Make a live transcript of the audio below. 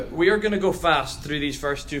We are going to go fast through these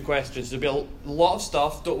first two questions. There'll be a lot of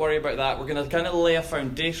stuff, don't worry about that. We're going to kind of lay a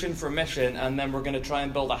foundation for mission, and then we're going to try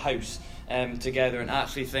and build a house together and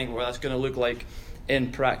actually think what that's going to look like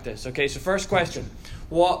in practice. Okay, so first question.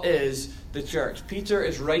 What is the church? Peter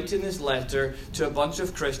is writing this letter to a bunch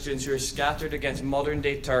of Christians who are scattered against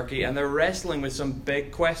modern-day Turkey, and they're wrestling with some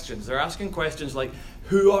big questions. They're asking questions like,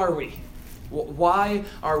 who are we? Why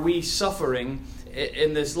are we suffering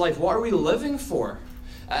in this life? What are we living for?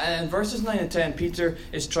 And in verses 9 and 10, Peter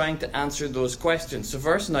is trying to answer those questions. So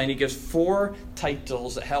verse 9, he gives 4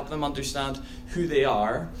 titles that help them understand who they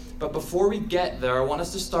are. But before we get there, I want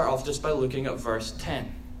us to start off just by looking at verse 10.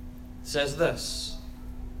 It says this: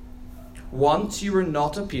 once you were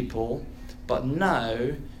not a people, but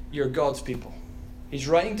now you're God's people. He's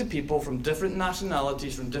writing to people from different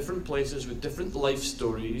nationalities, from different places, with different life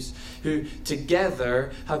stories, who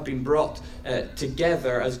together have been brought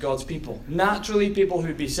together as God's people. Naturally, people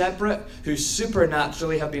who'd be separate, who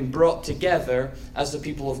supernaturally have been brought together as the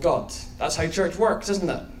people of God. That's how church works, isn't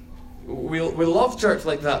it? We love church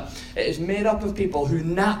like that. It is made up of people who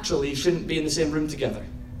naturally shouldn't be in the same room together.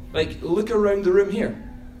 Like, look around the room here.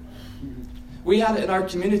 We had it in our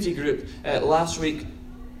community group last week.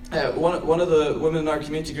 One of the women in our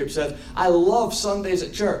community group said, I love Sundays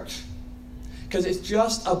at church because it's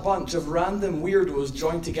just a bunch of random weirdos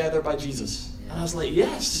joined together by Jesus. And I was like,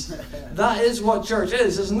 yes, that is what church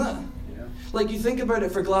is, isn't it? Yeah. Like, you think about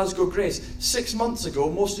it for Glasgow Grace. 6 months ago,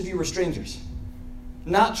 most of you were strangers.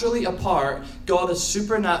 Naturally apart, God has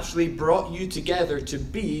supernaturally brought you together to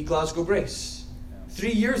be Glasgow Grace.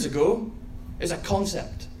 3 years ago is a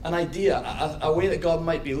concept, an idea, a way that God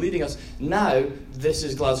might be leading us. Now, this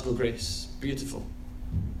is Glasgow Grace. Beautiful.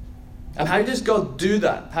 And how does God do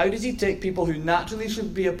that? How does he take people who naturally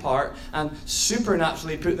should be apart and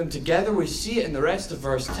supernaturally put them together? We see it in the rest of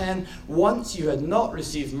verse 10. Once you had not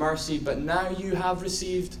received mercy, but now you have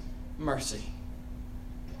received mercy.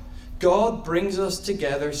 God brings us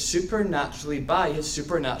together supernaturally by his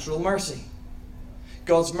supernatural mercy.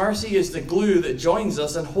 God's mercy is the glue that joins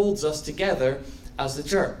us and holds us together as the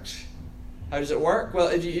church. How does it work? Well,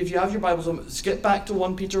 if you have your Bibles, skip back to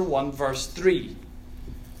 1 Peter 1 verse 3.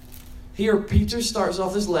 Here, Peter starts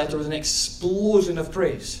off this letter with an explosion of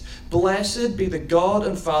praise. Blessed be the God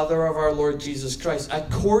and Father of our Lord Jesus Christ.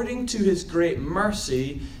 According to his great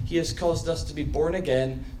mercy, he has caused us to be born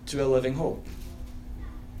again to a living hope.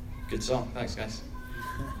 Good song. Thanks, guys.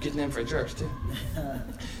 Good name for a church, too.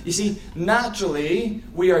 You see, naturally,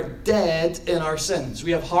 we are dead in our sins.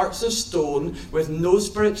 We have hearts of stone with no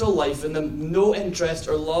spiritual life in them, no interest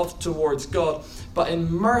or love towards God. But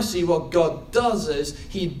in mercy, what God does is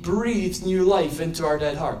he breathes new life into our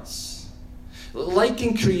dead hearts. Like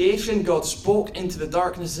in creation, God spoke into the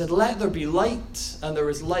darkness and said, let there be light, and there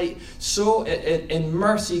was light. So in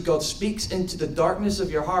mercy, God speaks into the darkness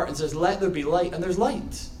of your heart and says, let there be light, and there's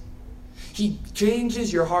light. He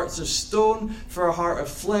changes your hearts of stone for a heart of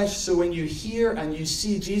flesh. So when you hear and you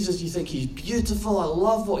see Jesus, you think he's beautiful. I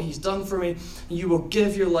love what he's done for me. And you will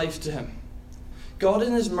give your life to him. God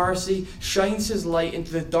in his mercy shines his light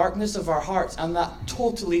into the darkness of our hearts. And that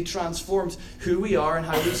totally transforms who we are and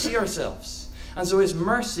how we see ourselves. And so his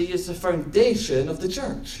mercy is the foundation of the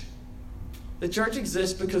church. The church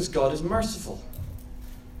exists because God is merciful.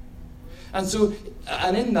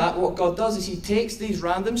 And in that, what God does is he takes these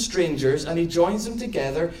random strangers and he joins them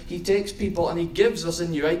together. He takes people and he gives us a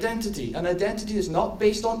new identity. An identity that's not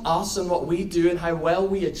based on us and what we do and how well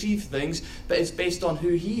we achieve things, but it's based on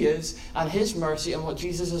who he is and his mercy and what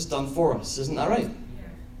Jesus has done for us. Isn't that right? Yeah.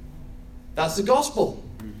 That's the gospel.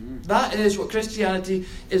 Mm-hmm. That is what Christianity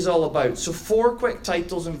is all about. So 4 quick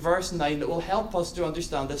titles in verse 9 that will help us to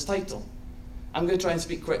understand this title. I'm going to try and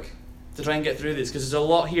speak quick to try and get through this, because there's a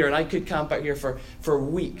lot here, and I could camp out here for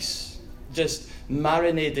weeks, just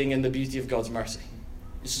marinating in the beauty of God's mercy.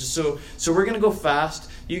 So we're going to go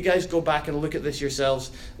fast. You guys go back and look at this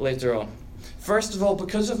yourselves later on. First of all,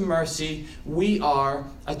 because of mercy, we are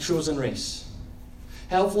a chosen race.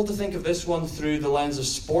 Helpful to think of this one through the lens of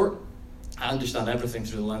sport. I understand everything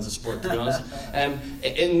through the lens of sport, to be honest.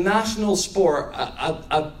 In national sport,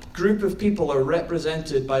 a group of people are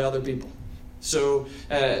represented by other people. So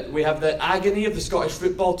we have the agony of the Scottish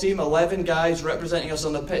football team, 11 guys representing us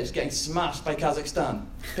on the pitch getting smashed by Kazakhstan.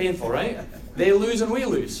 Painful, right? They lose and we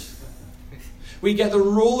lose. We get the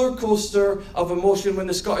roller coaster of emotion when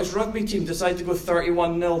the Scottish rugby team decide to go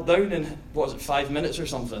 31-0 down in, 5 minutes or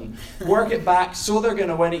something. Work it back so they're going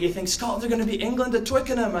to win it. You think, Scotland are going to beat England at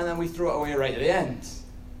Twickenham, and then we throw it away right at the end.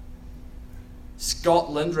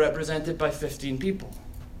 Scotland represented by 15 people.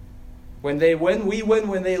 When they win, we win.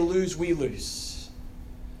 When they lose, we lose.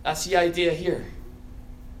 That's the idea here.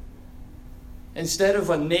 Instead of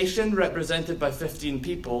a nation represented by 15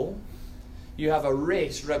 people, you have a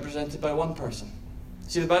race represented by one person.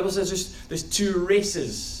 See, the Bible says there's two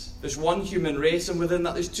races. There's one human race, and within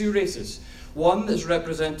that there's two races. One that's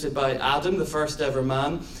represented by Adam, the first ever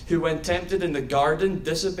man, who when tempted in the garden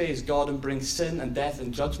disobeys God and brings sin and death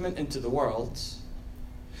and judgment into the world.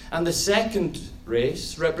 And the second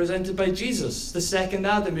race represented by Jesus, the second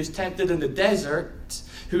Adam, who's tempted in the desert,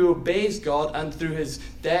 who obeys God and through his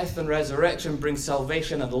death and resurrection brings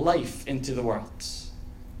salvation and life into the world.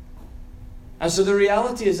 And so the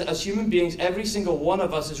reality is that as human beings, every single one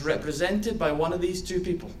of us is represented by one of these two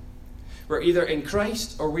people. We're either in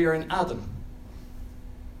Christ or we are in Adam.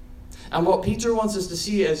 And what Peter wants us to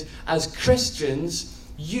see is, as Christians,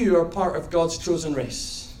 you are part of God's chosen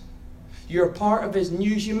race. You're part of his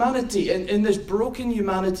new humanity. In this broken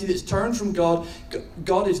humanity that's turned from God,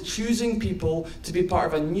 God is choosing people to be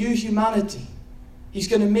part of a new humanity. He's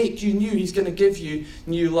going to make you new. He's going to give you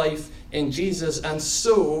new life in Jesus. And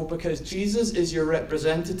so, because Jesus is your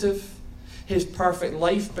representative, his perfect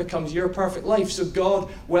life becomes your perfect life. So God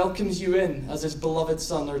welcomes you in as his beloved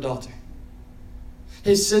son or daughter.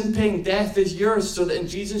 His sin-paying death is yours so that in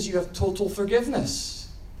Jesus you have total forgiveness.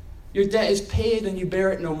 Your debt is paid and you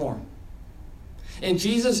bear it no more. In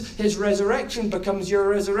Jesus, his resurrection becomes your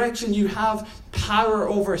resurrection. You have power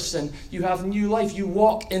over sin. You have new life. You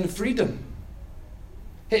walk in freedom.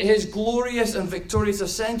 His glorious and victorious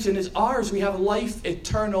ascension is ours. We have life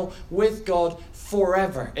eternal with God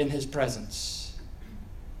forever in his presence.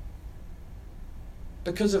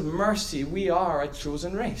 Because of mercy, we are a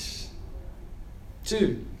chosen race.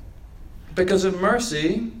 2, because of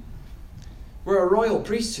mercy, we're a royal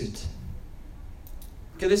priesthood.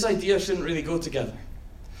 Okay, this idea shouldn't really go together.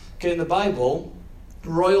 Okay, in the Bible,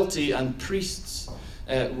 royalty and priests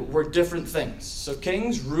were different things. So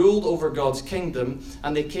kings ruled over God's kingdom,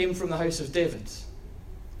 and they came from the house of David.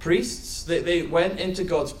 Priests, they went into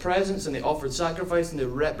God's presence and they offered sacrifice and they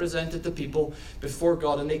represented the people before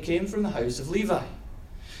God, and they came from the house of Levi.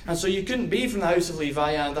 And so you couldn't be from the house of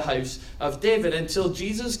Levi and the house of David until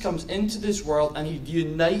Jesus comes into this world and he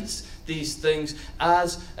unites these things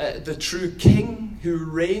as the true king who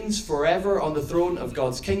reigns forever on the throne of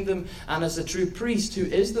God's kingdom, and as the true priest who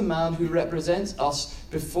is the man who represents us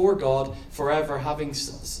before God forever, having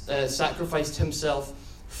sacrificed himself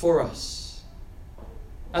for us.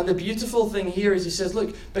 And the beautiful thing here is he says,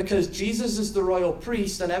 look, because Jesus is the royal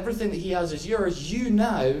priest and everything that he has is yours, you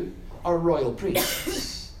now are royal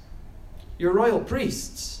priests. You're royal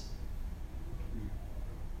priests.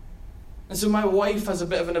 And so my wife has a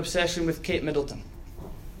bit of an obsession with Kate Middleton.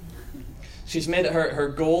 She's made it her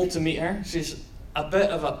goal to meet her. She's a bit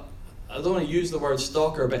of a, I don't want to use the word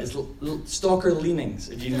stalker, but it's stalker leanings,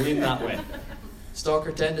 if you lean that way.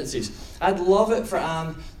 Stalker tendencies. I'd love it for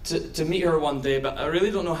Anne to meet her one day, but I really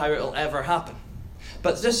don't know how it'll ever happen.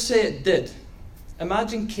 But just say it did.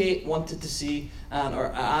 Imagine Kate wanted to see Anne,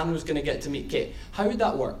 or Anne was going to get to meet Kate. How would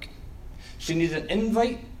that work? She'd need an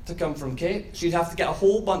invite to come from Kate. She'd have to get a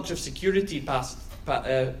whole bunch of security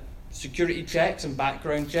checks and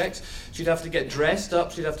background checks. She'd have to get dressed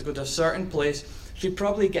up. She'd have to go to a certain place. She'd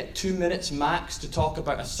probably get 2 minutes max to talk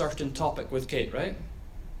about a certain topic with Kate, right?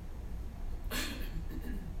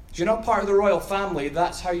 If you're not part of the royal family,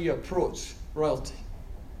 that's how you approach royalty.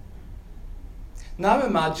 Now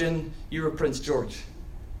imagine you were Prince George.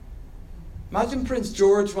 Imagine Prince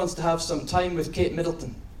George wants to have some time with Kate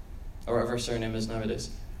Middleton, or whatever her surname is nowadays.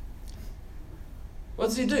 What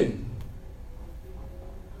does he do?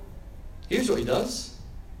 Here's what he does.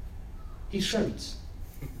 He shouts.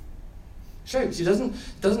 Shouts. He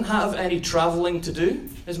doesn't have any travelling to do.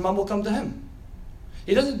 His mum will come to him.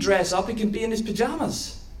 He doesn't dress up. He can be in his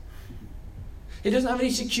pyjamas. He doesn't have any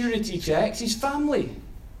security checks. He's family.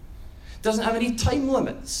 Doesn't have any time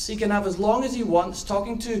limits. He can have as long as he wants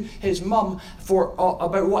talking to his mum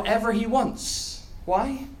about whatever he wants.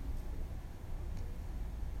 Why?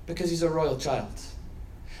 Because he's a royal child.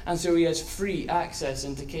 And so he has free access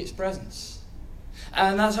into Kate's presence.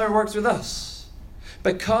 And that's how it works with us.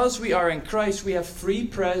 Because we are in Christ, we have free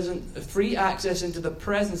access into the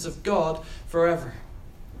presence of God forever.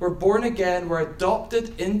 We're born again, we're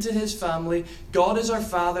adopted into his family. God is our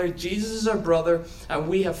Father, Jesus is our brother, and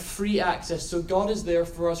we have free access. So God is there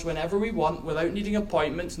for us whenever we want, without needing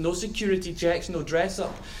appointments, no security checks, no dress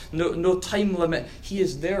up, no time limit. He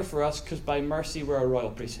is there for us because by mercy we're a royal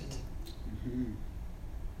priesthood. Mm-hmm.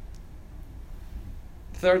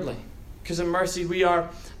 Thirdly, because of mercy we are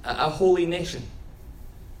a holy nation.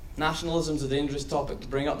 Nationalism's a dangerous topic to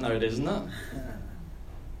bring up nowadays, isn't it?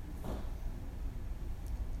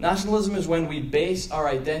 Nationalism is when we base our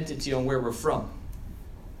identity on where we're from.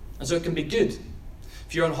 And so it can be good.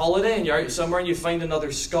 If you're on holiday and you're out somewhere and you find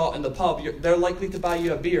another Scot in the pub, they're likely to buy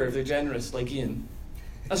you a beer if they're generous, like Ian.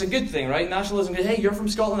 That's a good thing, right? Nationalism, hey, you're from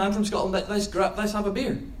Scotland, I'm from Scotland, let's have a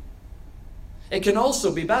beer. It can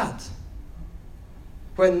also be bad.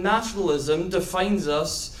 When nationalism defines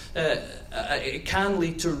us, it can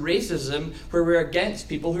lead to racism where we're against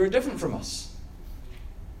people who are different from us.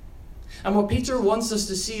 And what Peter wants us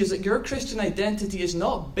to see is that your Christian identity is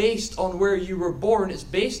not based on where you were born, it's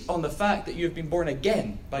based on the fact that you have been born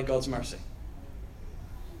again by God's mercy.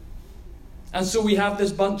 And so we have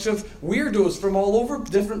this bunch of weirdos from all over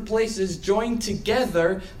different places joined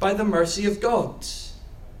together by the mercy of God.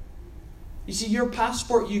 You see, your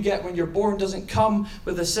passport you get when you're born doesn't come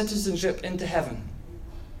with a citizenship into heaven.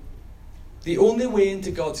 The only way into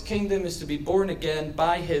God's kingdom is to be born again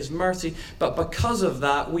by His mercy. But because of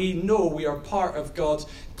that, we know we are part of God's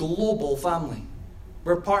global family.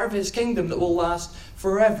 We're part of His kingdom that will last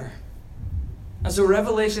forever. And so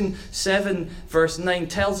Revelation 7 verse 9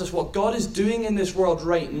 tells us what God is doing in this world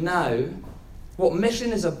right now. What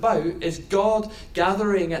mission is about is God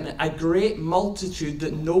gathering a great multitude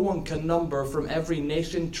that no one can number from every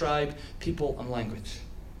nation, tribe, people, and language.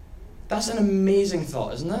 That's an amazing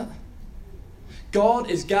thought, isn't it? God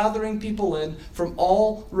is gathering people in from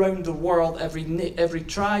all around the world, every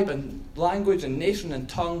tribe and language and nation and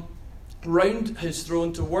tongue, round His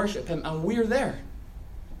throne to worship Him, and we're there.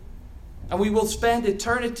 And we will spend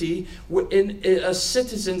eternity as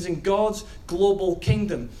citizens in God's global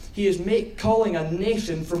kingdom. He is calling a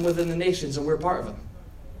nation from within the nations, and we're part of it.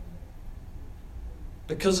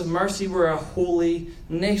 Because of mercy, we're a holy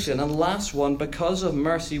nation. And last one, because of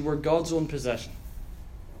mercy, we're God's own possession.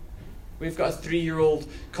 We've got a 3-year-old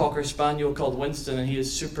Cocker Spaniel called Winston, and he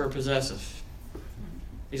is super possessive.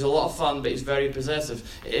 He's a lot of fun, but he's very possessive.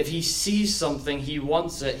 If he sees something, he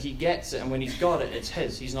wants it, he gets it, and when he's got it, it's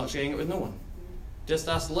his. He's not sharing it with no one. Just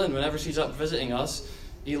ask Lynn, whenever she's up visiting us,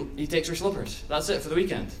 he takes her slippers. That's it for the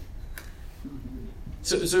weekend.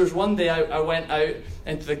 So there was one day I went out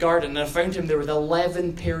into the garden, and I found him there with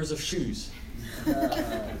 11 pairs of shoes.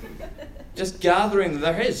 Just gathering them.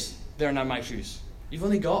 They're his. They're now my shoes. You've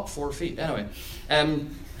only got 4 feet. Anyway,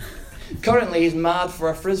 currently he's mad for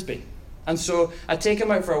a frisbee. And so I take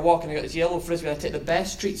him out for a walk, and I got this yellow frisbee, and I take the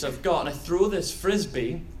best treats I've got, and I throw this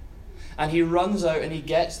frisbee, and he runs out and he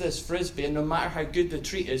gets this frisbee, and no matter how good the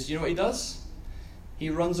treat is, you know what he does? He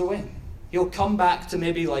runs away. He'll come back to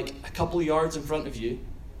maybe like a couple of yards in front of you,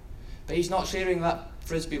 but he's not sharing that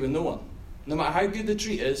frisbee with no one. No matter how good the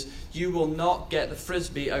treat is, you will not get the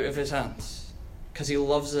frisbee out of his hands, because he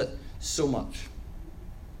loves it so much.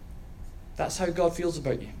 That's how God feels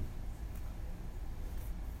about you.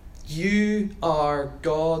 You are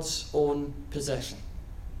God's own possession.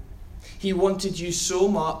 He wanted you so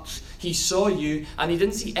much. He saw you, and He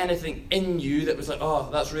didn't see anything in you that was like, oh,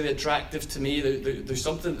 that's really attractive to me. There's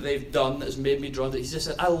something that they've done that has made me drawn to it. He just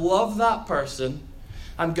said, I love that person.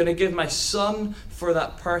 I'm going to give my son for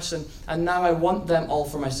that person, and now I want them all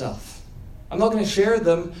for myself. I'm not going to share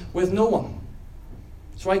them with no one.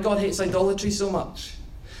 That's why God hates idolatry so much.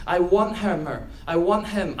 I want her. I want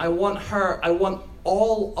him. I want her. I want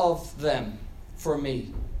all of them for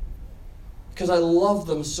me, because I love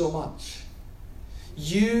them so much.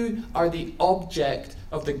 You are the object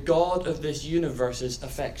of the God of this universe's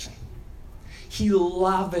affection. He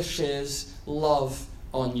lavishes love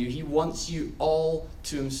on you. He wants you all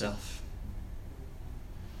to Himself.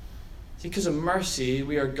 See, because of mercy,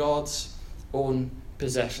 we are God's own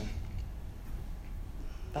possession.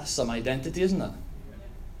 That's some identity, isn't it?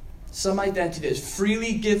 Some identity that is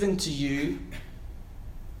freely given to you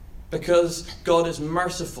because God is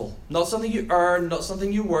merciful. Not something you earn, not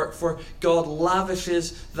something you work for. God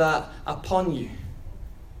lavishes that upon you.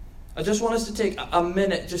 I just want us to take a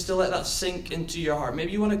minute just to let that sink into your heart.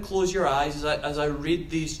 Maybe you want to close your eyes as I read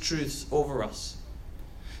these truths over us.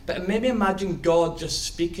 But maybe imagine God just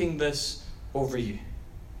speaking this over you.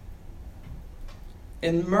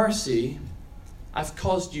 In mercy, I've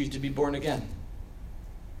caused you to be born again.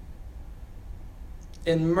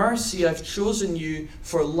 In mercy, I've chosen you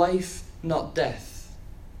for life, not death.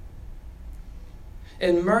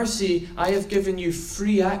 In mercy, I have given you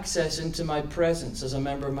free access into my presence as a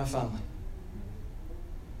member of my family.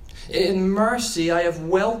 In mercy, I have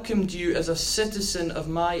welcomed you as a citizen of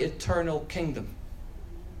my eternal kingdom.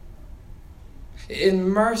 In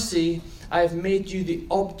mercy, I have made you the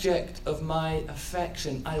object of my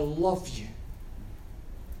affection. I love you.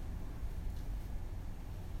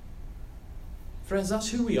 Friends, that's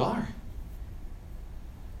who we are.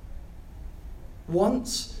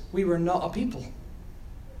 Once we were not a people,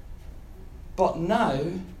 but now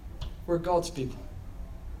we're God's people.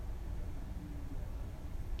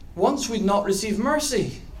 Once we'd not received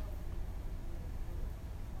mercy.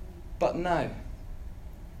 But now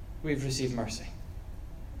we've received mercy.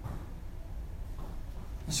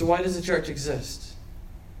 So why does the church exist?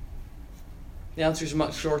 The answer is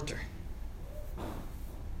much shorter.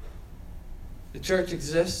 The church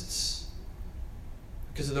exists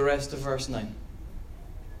because of the rest of verse 9.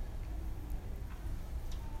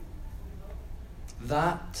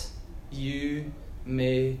 That you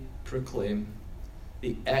may proclaim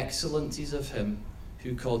the excellencies of him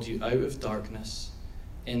who called you out of darkness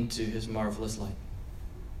into his marvelous light.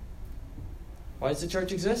 Why does the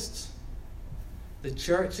church exist? The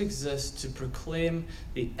church exists to proclaim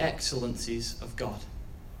the excellencies of God.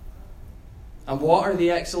 And what are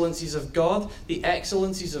the excellencies of God? The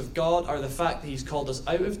excellencies of God are the fact that he's called us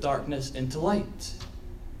out of darkness into light.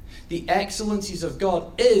 The excellencies of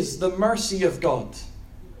God is the mercy of God.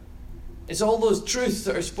 It's all those truths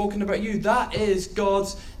that are spoken about you. That is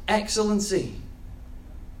God's excellency.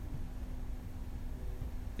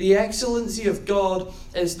 The excellency of God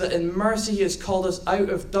is that in mercy he has called us out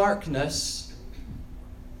of darkness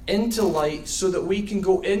into light so that we can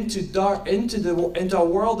go into a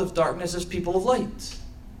world of darkness as people of light.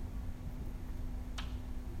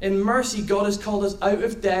 In mercy, God has called us out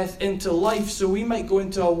of death into life so we might go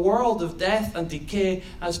into a world of death and decay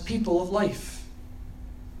as people of life.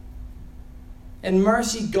 In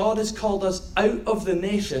mercy, God has called us out of the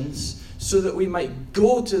nations so that we might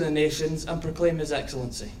go to the nations and proclaim his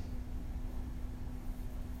excellency.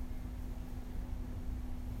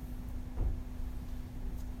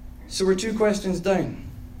 So we're 2 questions down,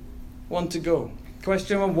 1 to go.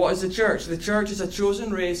 Question 1, what is the church? The church is a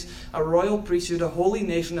chosen race, a royal priesthood, a holy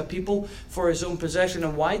nation, a people for his own possession.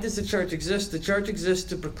 And why does the church exist? The church exists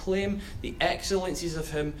to proclaim the excellencies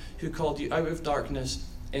of him who called you out of darkness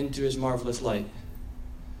into his marvelous light.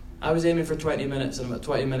 I was aiming for 20 minutes and I'm at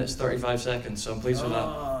 20 minutes 35 seconds, so I'm pleased with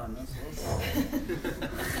that.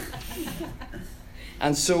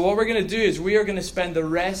 And so what we're going to do is we are going to spend the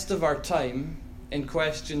rest of our time in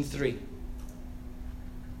question 3.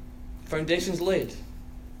 Foundations laid.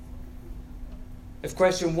 If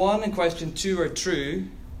question 1 and question 2 are true,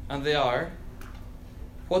 and they are,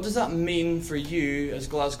 what does that mean for you as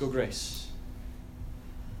Glasgow Grace?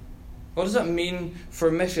 What does that mean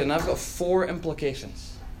for mission? I've got 4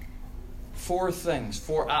 implications. 4 things,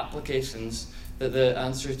 4 applications that the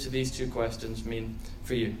answers to these 2 questions mean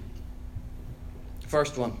for you.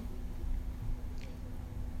 First one.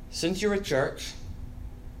 Since you're a church,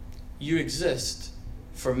 you exist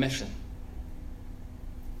for mission.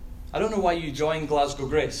 I don't know why you joined Glasgow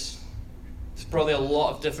Grace. There's probably a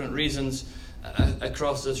lot of different reasons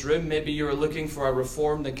across this room. Maybe you were looking for a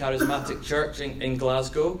reformed and charismatic church in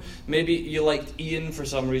Glasgow. Maybe you liked Ian for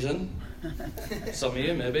some reason. Some of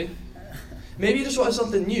you, maybe. Maybe you just wanted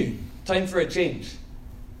something new. Time for a change.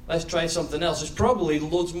 Let's try something else. There's probably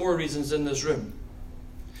loads more reasons in this room.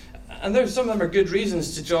 And some of them are good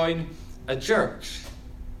reasons to join a church.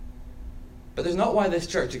 But there's not why this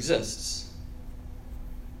church exists.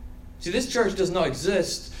 See, this church does not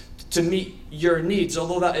exist to meet your needs,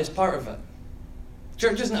 although that is part of it.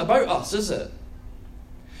 Church isn't about us, is it?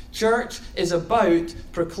 Church is about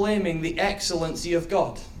proclaiming the excellency of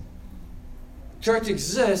God. Church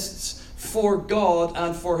exists for God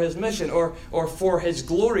and for his mission, or for his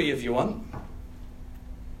glory, if you want.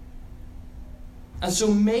 And so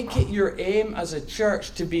make it your aim as a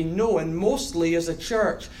church to be known mostly as a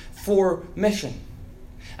church for mission.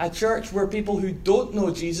 A church where people who don't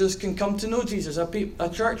know Jesus can come to know Jesus. A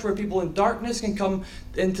church where people in darkness can come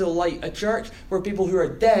into light. A church where people who are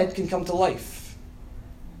dead can come to life.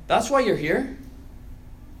 That's why you're here.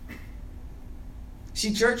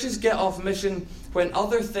 See, churches get off mission when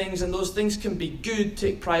other things, and those things can be good,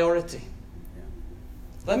 take priority.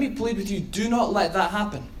 Let me plead with you, do not let that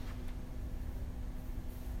happen.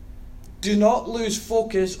 Do not lose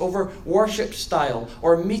focus over worship style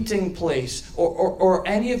or meeting place or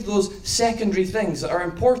any of those secondary things that are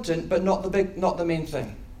important but not the main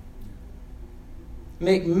thing.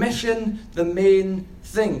 Make mission the main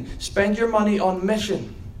thing. Spend your money on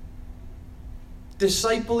mission.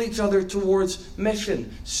 Disciple each other towards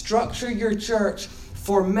mission. Structure your church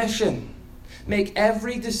for mission. Make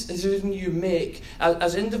every decision you make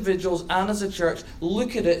as individuals and as a church,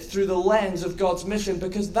 look at it through the lens of God's mission,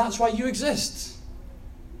 because that's why you exist.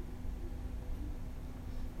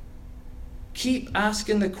 Keep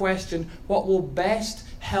asking the question, what will best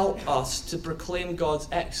help us to proclaim God's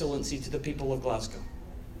excellency to the people of Glasgow?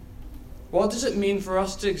 What does it mean for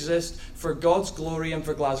us to exist for God's glory and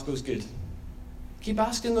for Glasgow's good? Keep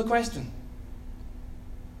asking the question.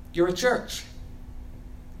 You're a church.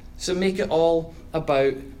 So make it all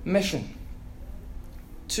about mission.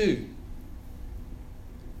 2,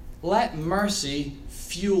 let mercy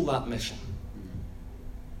fuel that mission.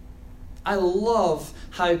 I love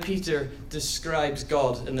how Peter describes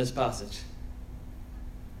God in this passage.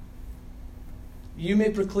 You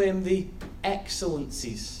may proclaim the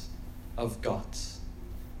excellencies of God.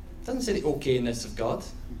 It doesn't say the okayness of God.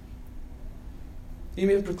 You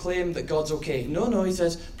may proclaim that God's okay. No, he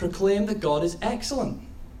says, proclaim that God is excellent.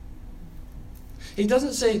 He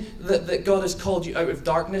doesn't say that God has called you out of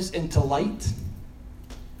darkness into light.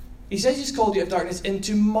 He says he's called you out of darkness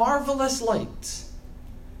into marvelous light.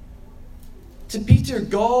 To Peter,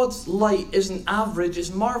 God's light isn't average,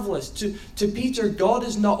 it's marvelous. To Peter, God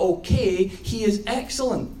is not okay, he is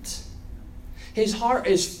excellent. His heart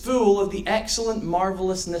is full of the excellent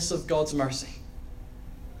marvelousness of God's mercy.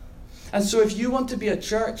 And so if you want to be a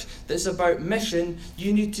church that's about mission,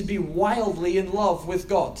 you need to be wildly in love with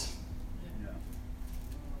God.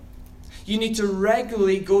 You need to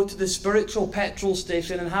regularly go to the spiritual petrol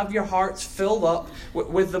station and have your hearts filled up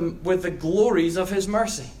with the glories of his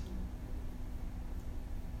mercy.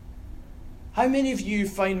 How many of you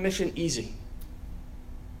find mission easy?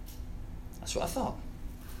 That's what I thought.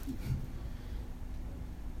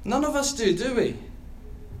 None of us do we?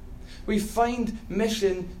 We find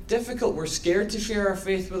mission difficult. We're scared to share our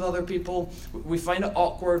faith with other people. We find it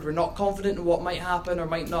awkward. We're not confident in what might happen or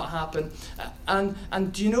might not happen.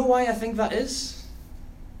 And do you know why I think that is?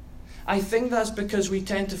 I think that's because we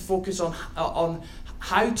tend to focus on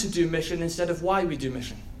how to do mission instead of why we do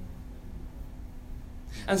mission.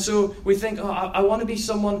 And so we think, I want to be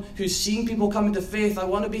someone who's seeing people come into faith. I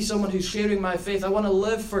want to be someone who's sharing my faith. I want to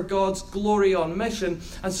live for God's glory on mission.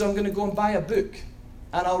 And so I'm going to go and buy a book.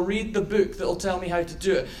 And I'll read the book that will tell me how to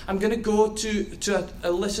do it. I'm going to go to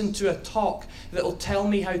listen to a talk that will tell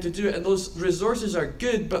me how to do it. And those resources are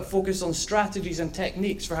good, but focus on strategies and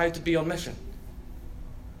techniques for how to be on mission.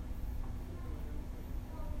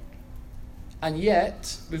 And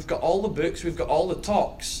yet, we've got all the books, we've got all the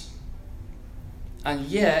talks. And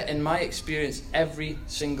yet, in my experience, every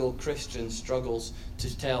single Christian struggles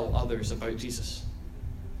to tell others about Jesus.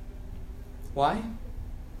 Why?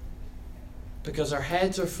 Because our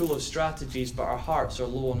heads are full of strategies, but our hearts are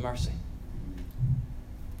low on mercy.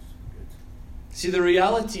 See, the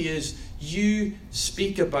reality is you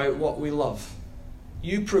speak about what we love.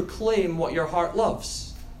 You proclaim what your heart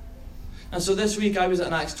loves. And so this week I was at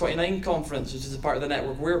an Acts 29 conference, which is a part of the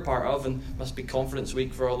network we're part of, and must be conference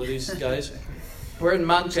week for all of these guys. We're in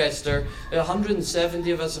Manchester.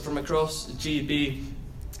 170 of us are from across GB.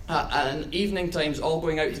 And evening times all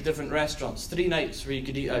going out to different restaurants. 3 nights where you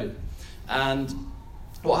could eat out. And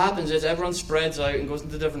what happens is everyone spreads out and goes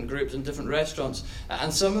into different groups and different restaurants.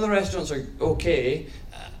 And some of the restaurants are okay,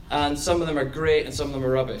 and some of them are great, and some of them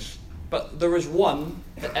are rubbish. But there was one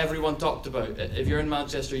that everyone talked about. If you're in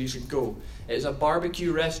Manchester, you should go. It's a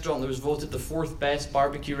barbecue restaurant that was voted the 4th best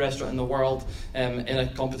barbecue restaurant in the world in a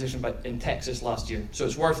competition in Texas last year. So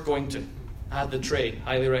it's worth going to. I had the tray.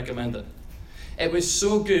 Highly recommend it. It was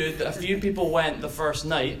so good that a few people went the first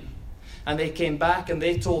night, and they came back and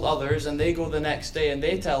they told others, and they go the next day and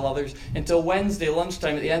they tell others, until Wednesday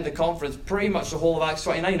lunchtime at the end of the conference, pretty much the whole of Acts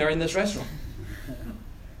 29 are in this restaurant.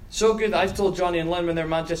 So good that I've told Johnny and Lynn when they're in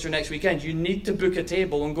Manchester next weekend, you need to book a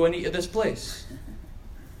table and go and eat at this place.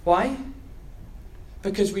 Why?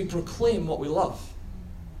 Because we proclaim what we love.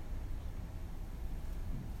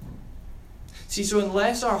 See, so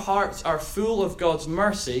unless our hearts are full of God's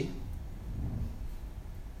mercy,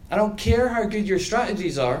 I don't care how good your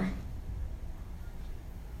strategies are,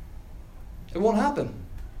 it won't happen.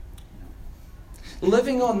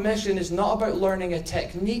 Living on mission is not about learning a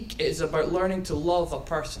technique, it is about learning to love a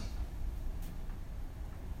person.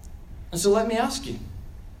 And so let me ask you,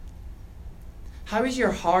 how is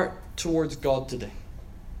your heart towards God today?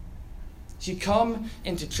 As you come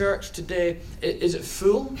into church today, is it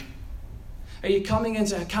full? Are you coming in and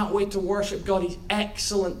saying, I can't wait to worship God, He's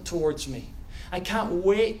excellent towards me. I can't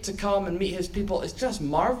wait to come and meet His people. It's just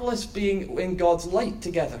marvelous being in God's light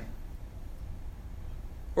together.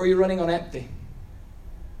 Or are you running on empty?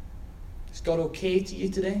 Is God okay to you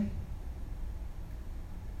today?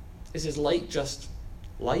 Is His light just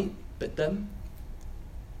light, but dim?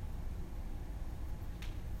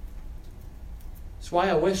 That's why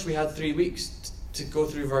I wish we had 3 weeks to go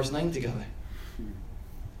through verse 9 together.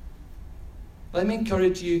 Let me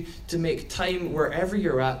encourage you to make time wherever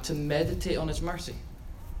you're at to meditate on His mercy.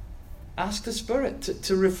 Ask the Spirit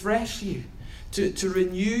to refresh you, to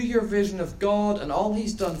renew your vision of God and all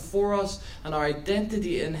He's done for us and our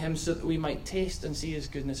identity in Him, so that we might taste and see His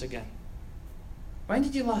goodness again. When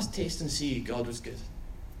did you last taste and see God was good?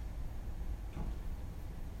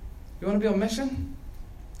 You want to be on mission?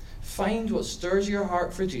 Find what stirs your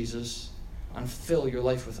heart for Jesus and fill your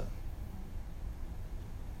life with it.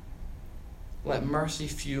 Let mercy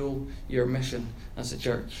fuel your mission as a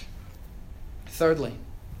church. Thirdly,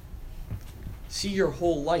 see your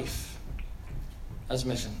whole life as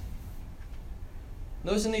mission.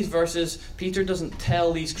 Notice in these verses, Peter doesn't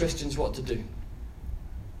tell these Christians what to do.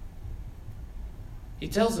 He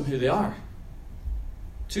tells them who they are.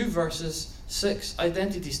 2 verses, 6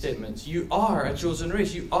 identity statements. You are a chosen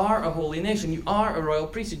race. You are a holy nation. You are a royal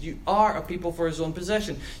priesthood. You are a people for his own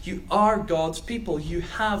possession. You are God's people. You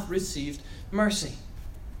have received mercy.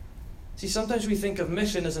 See, sometimes we think of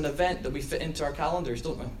mission as an event that we fit into our calendars,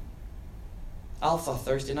 don't we? Alpha,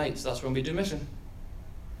 Thursday nights, that's when we do mission.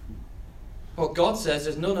 What God says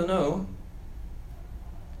is, no.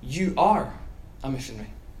 You are a missionary.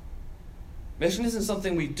 Mission isn't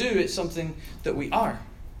something we do, it's something that we are.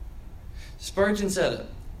 Spurgeon said it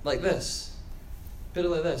like this. Put it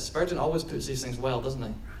like this. Spurgeon always puts these things well, doesn't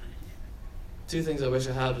he? 2 things I wish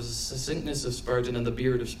I had was the succinctness of Spurgeon and the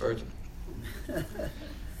beard of Spurgeon.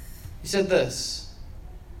 He said this: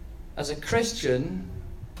 as a Christian,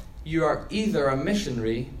 you are either a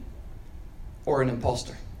missionary or an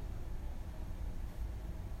imposter.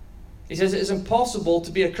 He says it is impossible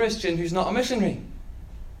to be a Christian who's not a missionary.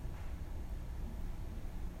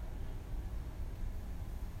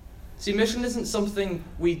 See, mission isn't something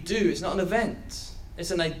we do. It's not an event. It's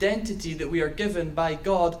an identity that we are given by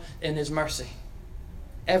God in his mercy.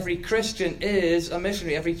 Every Christian is a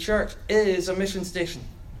missionary. Every church is a mission station.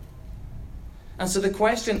 And so the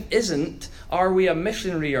question isn't, are we a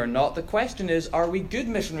missionary or not? The question is, are we good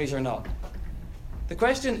missionaries or not? The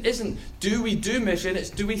question isn't, do we do mission? It's,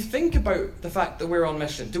 do we think about the fact that we're on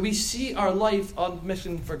mission? Do we see our life on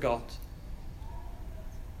mission for God?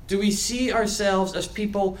 Do we see ourselves as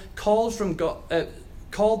people called from God,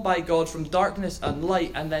 called by God from darkness and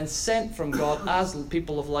light, and then sent from God as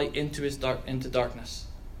people of light into darkness?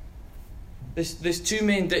 There's 2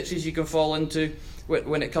 main ditches you can fall into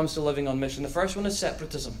when it comes to living on mission. The first one is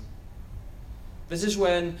separatism. This is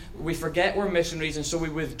when we forget we're missionaries and so we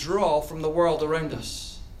withdraw from the world around us.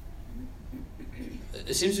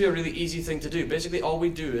 It seems to be a really easy thing to do. Basically, all we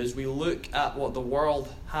do is we look at what the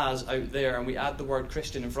world has out there and we add the word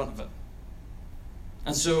Christian in front of it.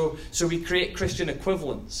 And so we create Christian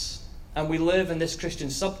equivalents and we live in this Christian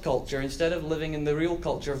subculture instead of living in the real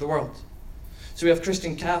culture of the world. So we have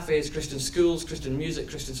Christian cafes, Christian schools, Christian music,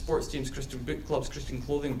 Christian sports teams, Christian book clubs, Christian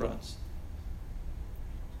clothing brands.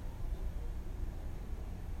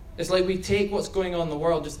 It's like we take what's going on in the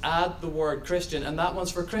world, just add the word Christian, and that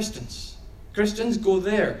one's for Christians. Christians go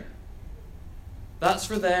there. That's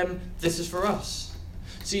for them, this is for us.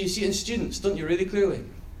 So you see it in students, don't you, really clearly?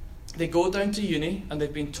 They go down to uni and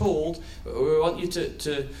they've been told, we want you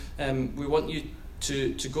to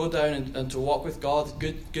go down and to walk with God,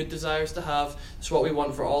 good desires to have. It's what we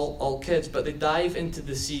want for all kids. But they dive into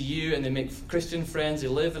the CU and they make Christian friends. They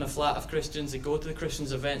live in a flat of Christians. They go to the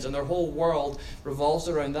Christians' events, and their whole world revolves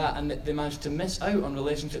around that. And they manage to miss out on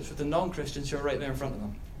relationships with the non-Christians who are right there in front of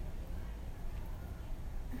them.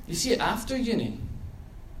 You see it after uni.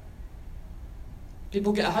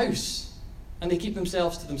 People get a house and they keep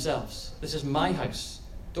themselves to themselves. This is my house.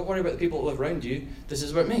 Don't worry about the people that live around you. This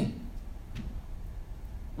is about me.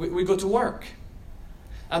 We go to work,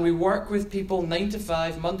 and we work with people 9 to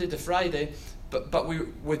 5, Monday to Friday, but we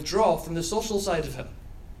withdraw from the social side of it.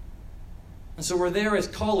 And so we're there as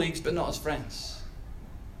colleagues, but not as friends.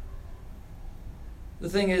 The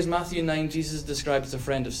thing is, Matthew 9, Jesus described as a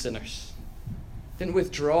friend of sinners. He didn't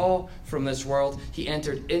withdraw from this world. He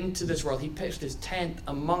entered into this world. He pitched his tent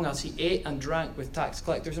among us. He ate and drank with tax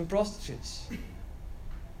collectors and prostitutes.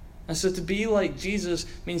 And so to be like Jesus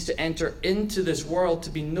means to enter into this world,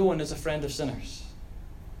 to be known as a friend of sinners.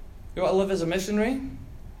 You want to live as a missionary?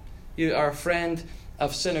 You are a friend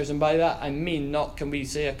of sinners. And by that I mean, not can we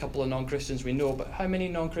say a couple of non-Christians we know, but how many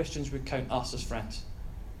non-Christians would count us as friends?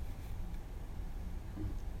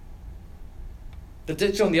 The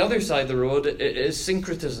ditch on the other side of the road is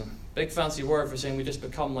syncretism. Big fancy word for saying we just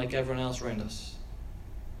become like everyone else around us.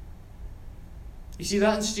 You see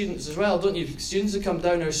that in students as well, don't you? Students that come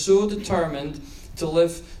down are so determined to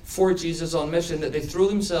live for Jesus on mission that they throw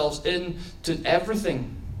themselves into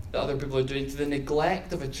everything that other people are doing, to the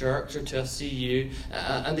neglect of a church or to a CU,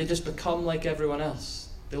 and they just become like everyone else.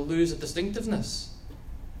 They lose a distinctiveness.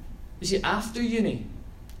 You see, after uni,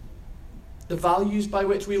 the values by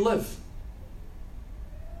which we live.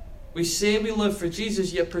 We say we live for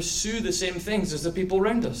Jesus, yet pursue the same things as the people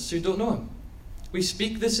around us who don't know him. We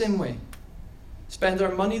speak the same way. spend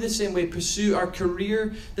our money the same way, pursue our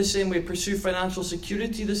career the same way, pursue financial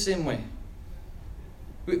security the same way.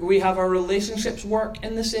 We have our relationships work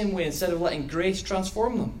in the same way instead of letting grace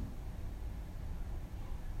transform them.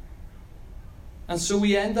 And so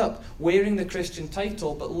we end up wearing the Christian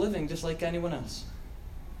title but living just like anyone else.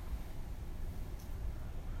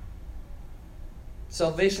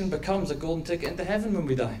 Salvation becomes a golden ticket into heaven when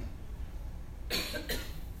we die.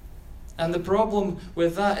 And the problem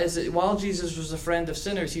with that is that while Jesus was a friend of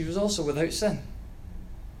sinners, he was also without sin.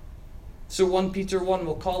 So 1 Peter 1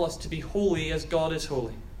 will call us to be holy as God is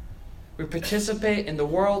holy. We participate in the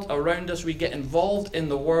world around us, we get involved in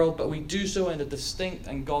the world, but we do so in a distinct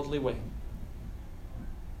and godly way.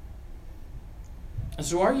 And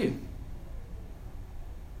so are you.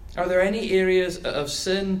 Are there any areas of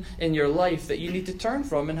sin in your life that you need to turn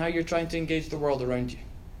from in how you're trying to engage the world around you?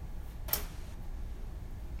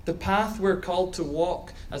 The path we're called to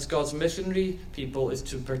walk as God's missionary people is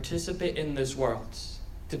to participate in this world,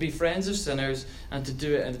 to be friends of sinners, and to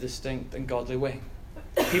do it in a distinct and godly way.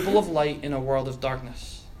 People of light in a world of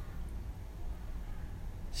darkness.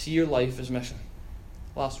 See your life as mission.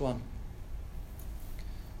 Last one.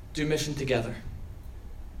 Do mission together.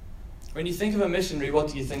 When you think of a missionary, what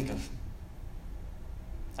do you think of?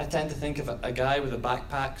 I tend to think of a guy with a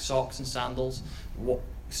backpack, socks and sandals,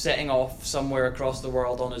 setting off somewhere across the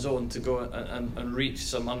world on his own to go and reach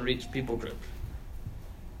some unreached people group.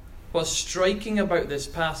 What's striking about this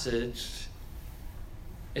passage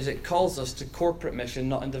is it calls us to corporate mission,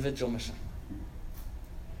 not individual mission.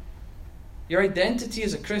 Your identity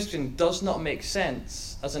as a Christian does not make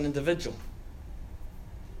sense as an individual.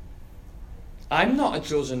 I'm not a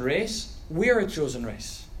chosen race. We're a chosen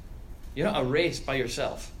race. You're not a race by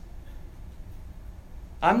yourself.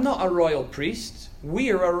 I'm not a royal priest.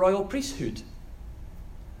 We're a royal priesthood.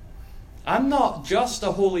 I'm not just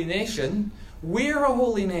a holy nation. We're a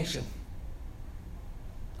holy nation.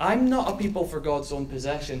 I'm not a people for God's own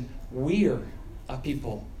possession. We're a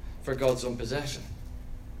people for God's own possession.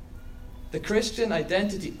 The Christian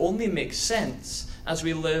identity only makes sense as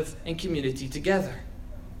we live in community together.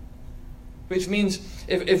 Which means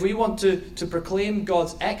if we want to proclaim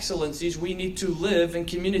God's excellencies, we need to live in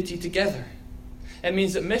community together. It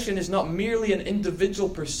means that mission is not merely an individual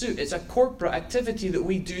pursuit. It's a corporate activity that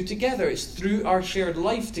we do together. It's through our shared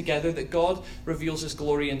life together that God reveals His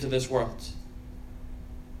glory into this world.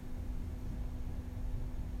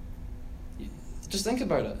 Just think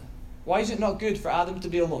about it. Why is it not good for Adam to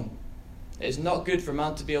be alone? It is not good for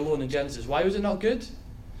man to be alone in Genesis. Why was it not good?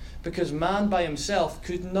 Because man by himself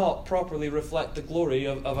could not properly reflect the glory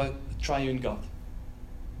of a triune God.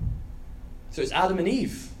 So it's Adam and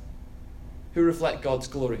Eve who reflect God's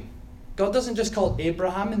glory. God doesn't just call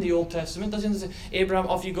Abraham in the Old Testament. Doesn't say, Abraham,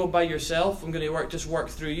 off you go by yourself. I'm going to just work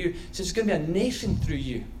through you. So it's going to be a nation through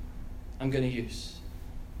you I'm going to use.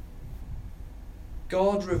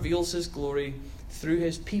 God reveals His glory through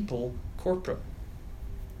His people, corporate.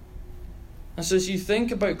 And so as you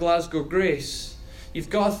think about Glasgow Grace, you've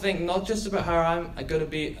got to think not just about how I'm going to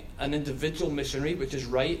be an individual missionary, which is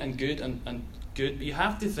right and good and good, but you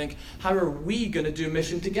have to think, how are we going to do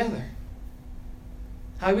mission together?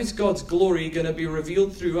 How is God's glory going to be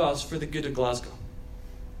revealed through us for the good of Glasgow?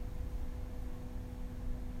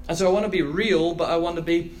 And so I want to be real, but I want to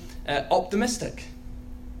be optimistic.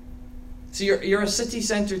 So you're a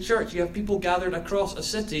city-centred church. You have people gathered across a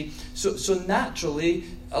city. So naturally,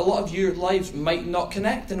 a lot of your lives might not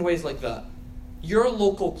connect in ways like that. Your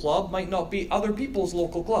local club might not be other people's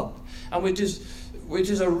local club, and which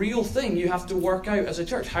is a real thing you have to work out as a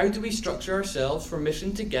church. How do we structure ourselves for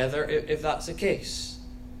mission together if that's the case?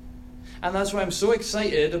 And that's why I'm so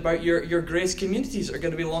excited about your Grace communities that are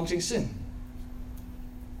going to be launching soon.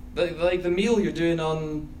 Like the meal you're doing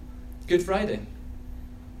on Good Friday.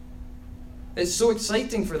 It's so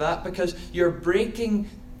exciting for that because you're breaking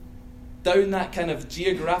down that kind of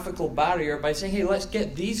geographical barrier by saying, hey, let's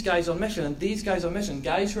get these guys on mission and these guys on mission.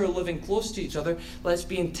 Guys who are living close to each other, let's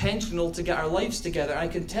be intentional to get our lives together. I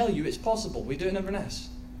can tell you it's possible. We do it in Inverness.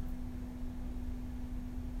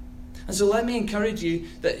 And so let me encourage you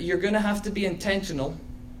that you're going to have to be intentional.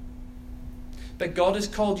 But God has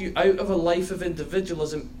called you out of a life of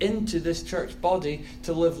individualism into this church body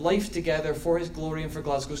to live life together for His glory and for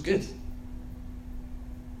Glasgow's good.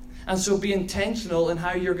 And so be intentional in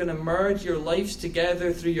how you're going to merge your lives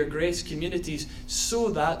together through your Grace communities so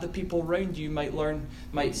that the people around you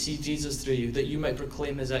might see Jesus through you, that you might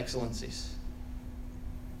proclaim His excellencies.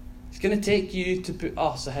 It's going to take you to put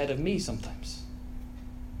us ahead of me sometimes.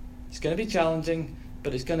 It's going to be challenging,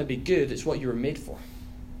 but it's going to be good. It's what you were made for.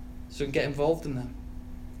 So get involved in that.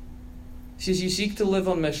 He says, you seek to live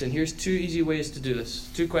on mission. Here's 2 easy ways to do this.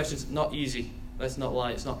 2 questions, not easy. Let's not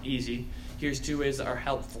lie, it's not easy. Here's 2 ways that are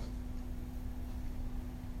helpful.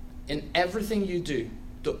 In everything you do,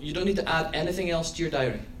 you don't need to add anything else to your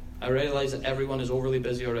diary. I realize that everyone is overly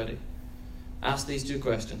busy already. Ask these 2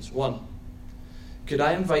 questions. 1, could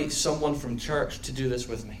I invite someone from church to do this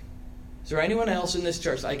with me? Is there anyone else in this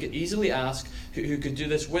church that I could easily ask who could do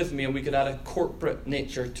this with me, and we could add a corporate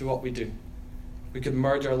nature to what we do? We could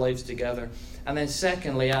merge our lives together. And then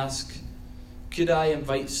secondly, ask, could I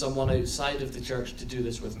invite someone outside of the church to do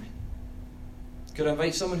this with me? Could I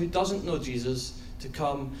invite someone who doesn't know Jesus to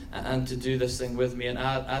come and to do this thing with me, and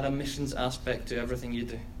add a missions aspect to everything you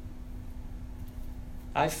do?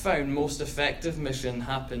 I've found most effective mission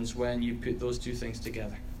happens when you put those 2 things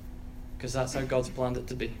together, because that's how God's planned it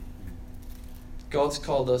to be. God's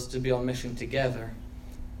called us to be on mission together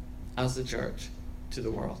as the church to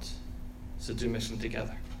the world. So do mission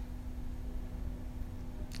together.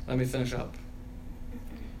 Let me finish up.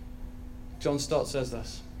 John Stott says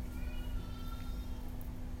this: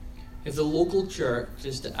 if the local church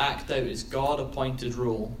is to act out its God-appointed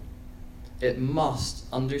role, it must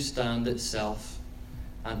understand itself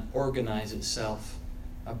and organize itself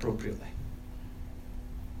appropriately.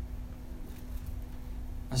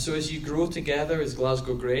 And so as you grow together as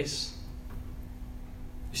Glasgow Grace,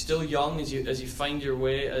 you're still young as you find your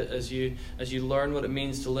way, as you learn what it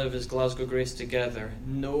means to live as Glasgow Grace together,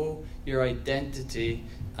 know your identity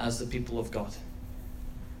as the people of God.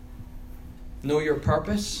 Know your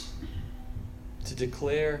purpose, to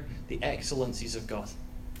declare the excellencies of God.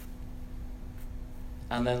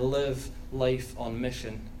 And then live life on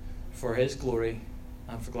mission for His glory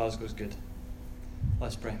and for Glasgow's good.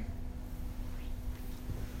 Let's pray.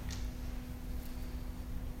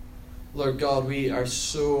 Lord God, we are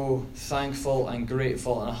so thankful and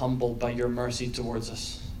grateful and humbled by your mercy towards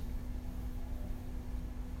us.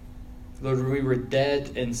 Lord, we were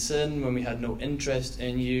dead in sin when we had no interest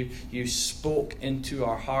in you. You spoke into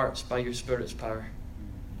our hearts by your Spirit's power.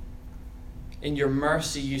 In your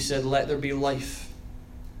mercy, you said, let there be life.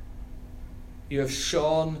 You have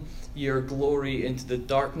shone your glory into the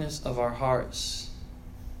darkness of our hearts.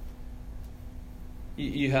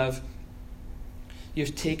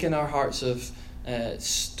 You've taken our hearts of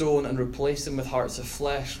stone and replaced them with hearts of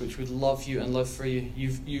flesh, which would love you and live for you.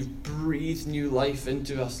 You've breathed new life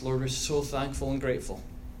into us, Lord. We're so thankful and grateful.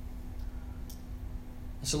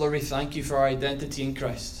 And so, Lord, we thank you for our identity in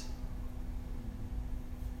Christ.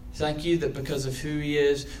 Thank you that because of who He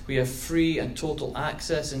is, we have free and total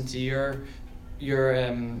access into your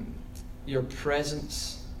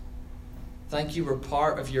presence. Thank you, we're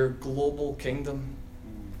part of your global kingdom.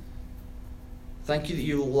 Thank you that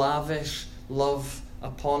you lavish love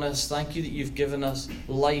upon us. Thank you that you've given us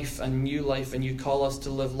life and new life, and you call us to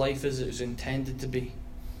live life as it was intended to be.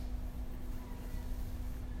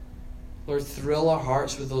 Lord, thrill our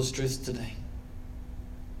hearts with those truths today.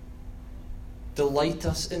 Delight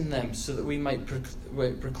us in them so that we might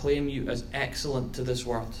proclaim you as excellent to this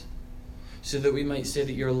world, so that we might say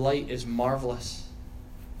that your light is marvelous.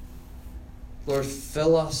 Lord,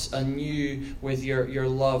 fill us anew with your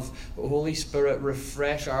love. Holy Spirit,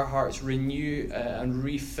 refresh our hearts, renew and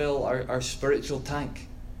refill our spiritual tank.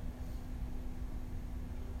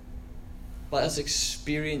 Let us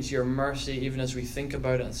experience your mercy even as we think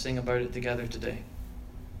about it and sing about it together today.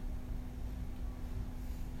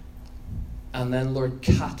 And then, Lord,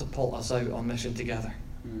 catapult us out on mission together.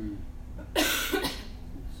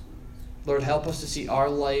 Lord, help us to see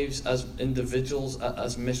our lives as individuals,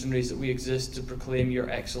 as missionaries, that we exist to proclaim your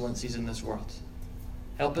excellencies in this world.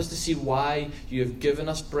 Help us to see why you have given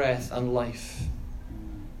us breath and life.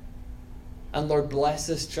 And Lord, bless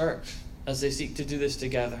this church as they seek to do this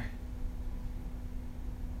together.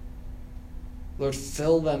 Lord,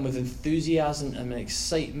 fill them with enthusiasm and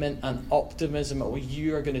excitement and optimism at what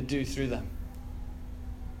you are going to do through them.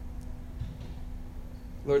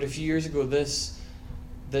 Lord, a few years ago, this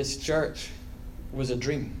church was a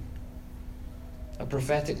dream, a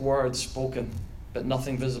prophetic word spoken, but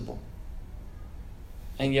nothing visible.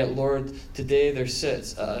 And yet, Lord, today there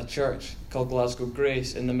sits a church called Glasgow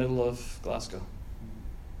Grace in the middle of Glasgow.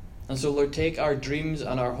 And so, Lord, take our dreams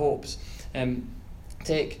and our hopes, and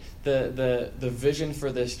take the vision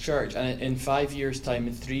for this church, and in 5 years' time,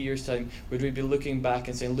 in 3 years' time, would we be looking back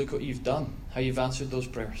and saying, look what you've done, how you've answered those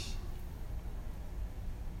prayers.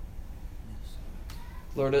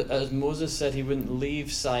 Lord, as Moses said he wouldn't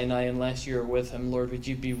leave Sinai unless you were with him, Lord, would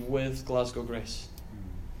you be with Glasgow Grace?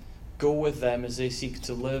 Go with them as they seek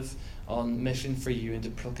to live on mission for you and to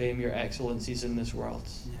proclaim your excellencies in this world.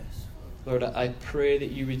 Yes. Lord, I pray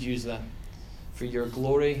that you would use them for your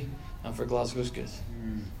glory, and for Glasgow's good.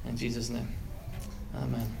 In Jesus' name.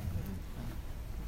 Amen.